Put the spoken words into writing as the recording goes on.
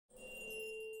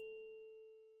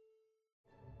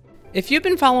If you've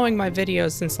been following my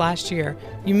videos since last year,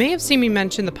 you may have seen me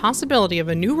mention the possibility of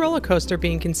a new roller coaster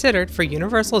being considered for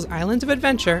Universal's Islands of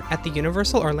Adventure at the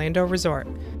Universal Orlando Resort.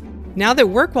 Now that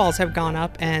work walls have gone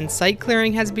up and site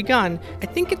clearing has begun, I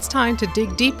think it's time to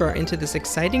dig deeper into this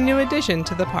exciting new addition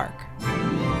to the park.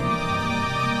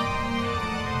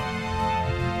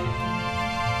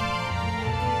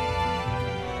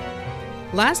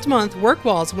 Last month, work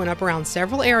walls went up around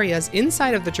several areas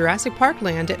inside of the Jurassic Park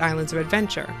land at Islands of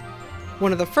Adventure.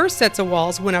 One of the first sets of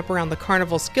walls went up around the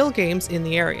carnival skill games in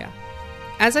the area.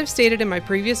 As I've stated in my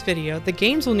previous video, the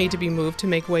games will need to be moved to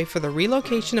make way for the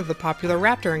relocation of the popular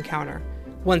raptor encounter.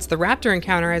 Once the raptor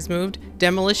encounter has moved,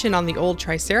 demolition on the old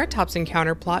Triceratops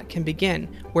encounter plot can begin,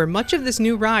 where much of this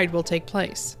new ride will take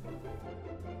place.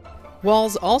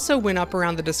 Walls also went up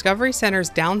around the Discovery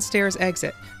Center's downstairs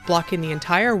exit, blocking the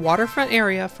entire waterfront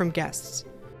area from guests.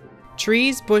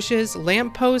 Trees, bushes,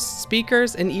 lampposts,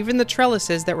 speakers, and even the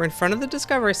trellises that were in front of the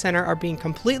Discovery Center are being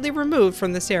completely removed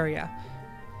from this area.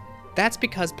 That's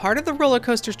because part of the roller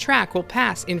coaster's track will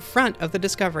pass in front of the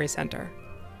Discovery Center.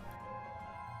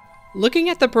 Looking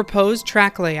at the proposed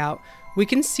track layout, we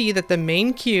can see that the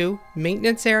main queue,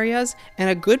 maintenance areas, and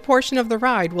a good portion of the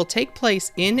ride will take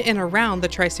place in and around the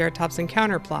Triceratops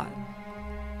encounter plot.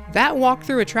 That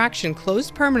walkthrough attraction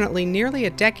closed permanently nearly a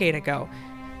decade ago,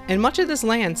 and much of this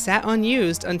land sat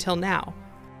unused until now.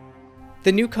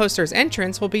 The new coaster's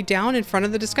entrance will be down in front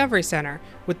of the Discovery Center,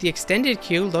 with the extended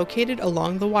queue located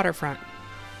along the waterfront.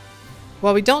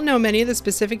 While we don't know many of the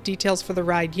specific details for the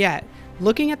ride yet,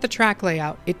 looking at the track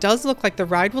layout, it does look like the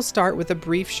ride will start with a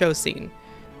brief show scene.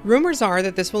 Rumors are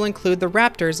that this will include the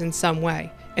raptors in some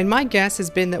way, and my guess has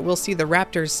been that we'll see the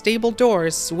raptors' stable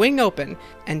doors swing open,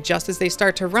 and just as they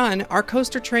start to run, our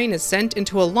coaster train is sent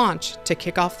into a launch to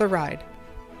kick off the ride.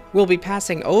 We'll be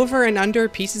passing over and under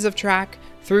pieces of track,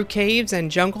 through caves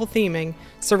and jungle theming,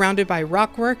 surrounded by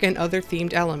rockwork and other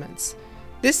themed elements.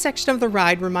 This section of the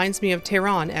ride reminds me of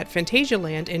Tehran at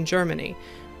Phantasialand in Germany,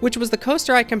 which was the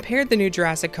coaster I compared the new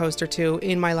Jurassic Coaster to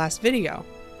in my last video.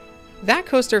 That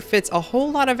coaster fits a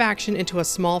whole lot of action into a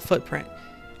small footprint,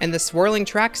 and the swirling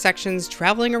track sections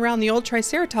traveling around the old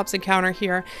Triceratops encounter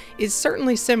here is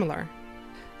certainly similar.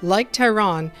 Like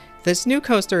Tehran, this new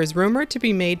coaster is rumored to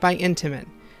be made by Intamin.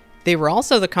 They were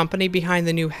also the company behind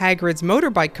the new Hagrid's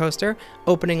motorbike coaster,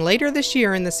 opening later this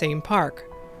year in the same park.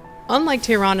 Unlike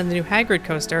Tehran and the new Hagrid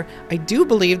coaster, I do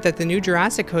believe that the new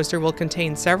Jurassic coaster will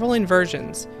contain several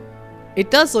inversions. It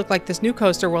does look like this new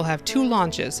coaster will have 2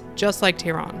 launches, just like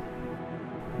Tehran.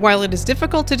 While it is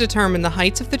difficult to determine the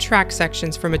heights of the track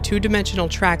sections from a 2-dimensional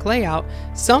track layout,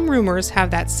 some rumors have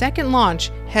that second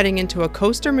launch heading into a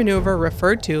coaster maneuver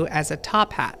referred to as a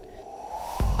top hat.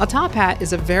 A top hat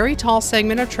is a very tall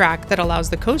segment of track that allows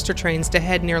the coaster trains to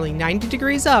head nearly 90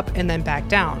 degrees up and then back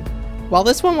down. While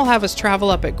this one will have us travel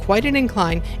up at quite an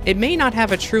incline, it may not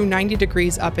have a true 90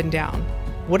 degrees up and down.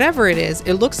 Whatever it is,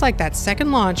 it looks like that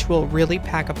second launch will really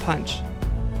pack a punch.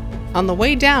 On the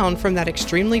way down from that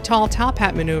extremely tall top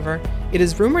hat maneuver, it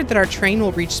is rumored that our train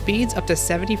will reach speeds up to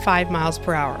 75 miles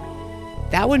per hour.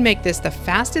 That would make this the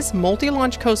fastest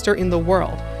multi-launch coaster in the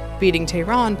world, beating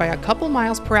Tehran by a couple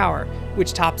miles per hour,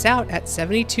 which tops out at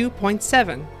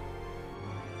 72.7.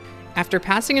 After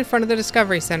passing in front of the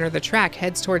Discovery Center, the track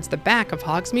heads towards the back of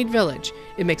Hogsmeade Village.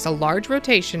 It makes a large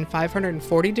rotation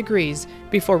 540 degrees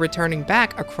before returning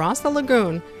back across the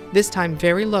lagoon, this time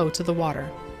very low to the water.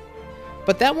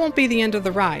 But that won't be the end of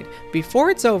the ride. Before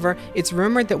it's over, it's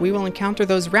rumored that we will encounter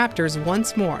those raptors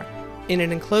once more, in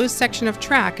an enclosed section of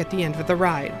track at the end of the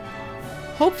ride.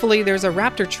 Hopefully there's a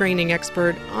raptor training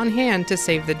expert on hand to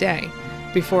save the day,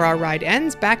 before our ride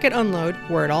ends back at Unload,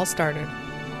 where it all started.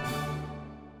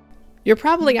 You're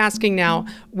probably asking now,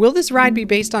 will this ride be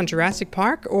based on Jurassic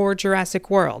Park or Jurassic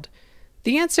World?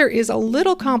 The answer is a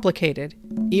little complicated.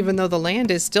 Even though the land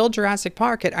is still Jurassic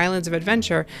Park at Islands of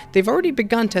Adventure, they've already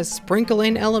begun to sprinkle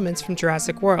in elements from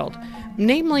Jurassic World,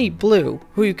 namely Blue,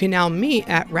 who you can now meet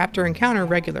at Raptor Encounter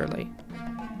regularly.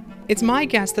 It's my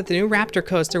guess that the new Raptor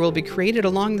coaster will be created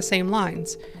along the same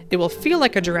lines. It will feel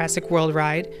like a Jurassic World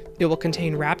ride, it will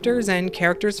contain raptors and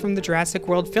characters from the Jurassic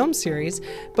World film series,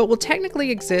 but will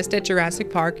technically exist at Jurassic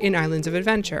Park in Islands of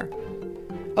Adventure.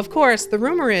 Of course, the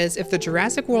rumor is if the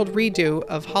Jurassic World redo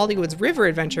of Hollywood's River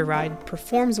Adventure ride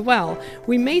performs well,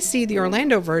 we may see the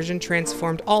Orlando version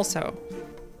transformed also.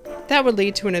 That would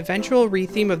lead to an eventual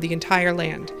retheme of the entire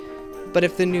land. But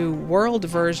if the new World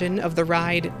version of the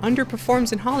ride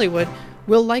underperforms in Hollywood,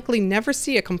 we'll likely never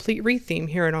see a complete retheme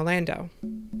here in Orlando.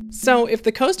 So if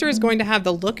the coaster is going to have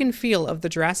the look and feel of the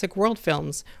Jurassic World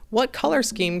films, what color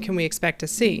scheme can we expect to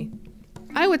see?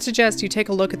 I would suggest you take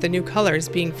a look at the new colors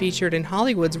being featured in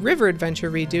Hollywood's River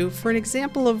Adventure redo for an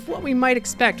example of what we might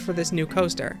expect for this new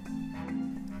coaster.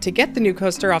 To get the new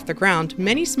coaster off the ground,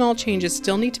 many small changes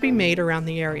still need to be made around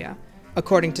the area.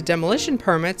 According to demolition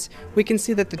permits, we can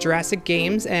see that the Jurassic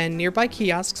games and nearby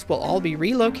kiosks will all be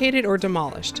relocated or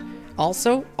demolished.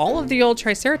 Also, all of the old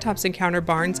Triceratops encounter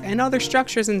barns and other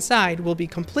structures inside will be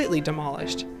completely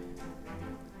demolished.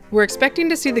 We're expecting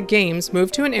to see the games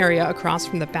move to an area across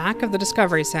from the back of the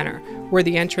Discovery Center, where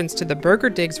the entrance to the Burger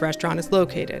Digs restaurant is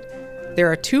located.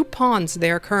 There are 2 ponds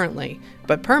there currently,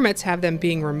 but permits have them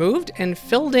being removed and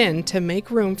filled in to make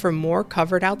room for more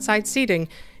covered outside seating,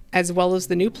 as well as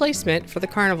the new placement for the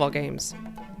carnival games.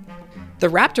 The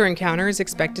Raptor encounter is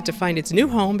expected to find its new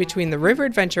home between the River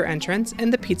Adventure entrance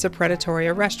and the Pizza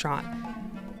Predatoria restaurant.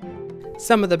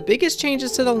 Some of the biggest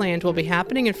changes to the land will be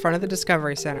happening in front of the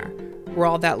Discovery Center, where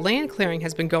all that land clearing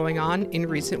has been going on in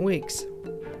recent weeks.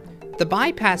 The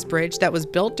bypass bridge that was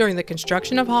built during the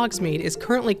construction of Hogsmeade is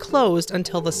currently closed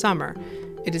until the summer.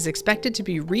 It is expected to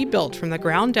be rebuilt from the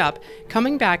ground up,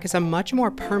 coming back as a much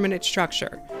more permanent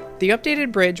structure. The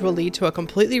updated bridge will lead to a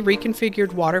completely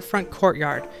reconfigured waterfront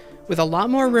courtyard, with a lot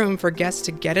more room for guests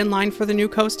to get in line for the new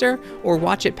coaster or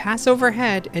watch it pass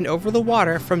overhead and over the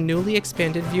water from newly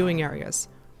expanded viewing areas.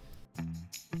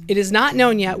 It is not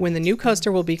known yet when the new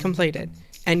coaster will be completed,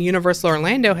 and Universal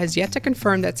Orlando has yet to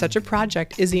confirm that such a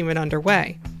project is even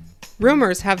underway.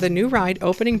 Rumors have the new ride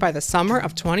opening by the summer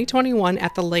of 2021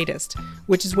 at the latest,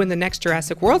 which is when the next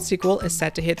Jurassic World sequel is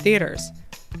set to hit theaters.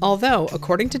 Although,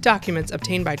 according to documents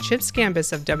obtained by Chip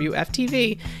Scambis of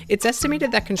WFTV, it's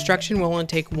estimated that construction will only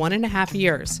take 1.5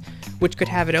 years, which could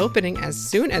have it opening as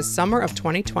soon as summer of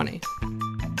 2020.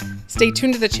 Stay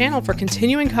tuned to the channel for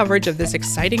continuing coverage of this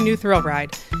exciting new thrill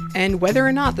ride, and whether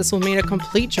or not this will mean a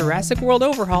complete Jurassic World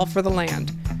overhaul for the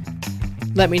land.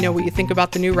 Let me know what you think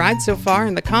about the new ride so far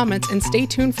in the comments, and stay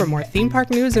tuned for more theme park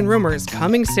news and rumors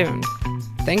coming soon.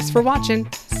 Thanks for watching.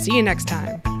 See you next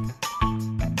time.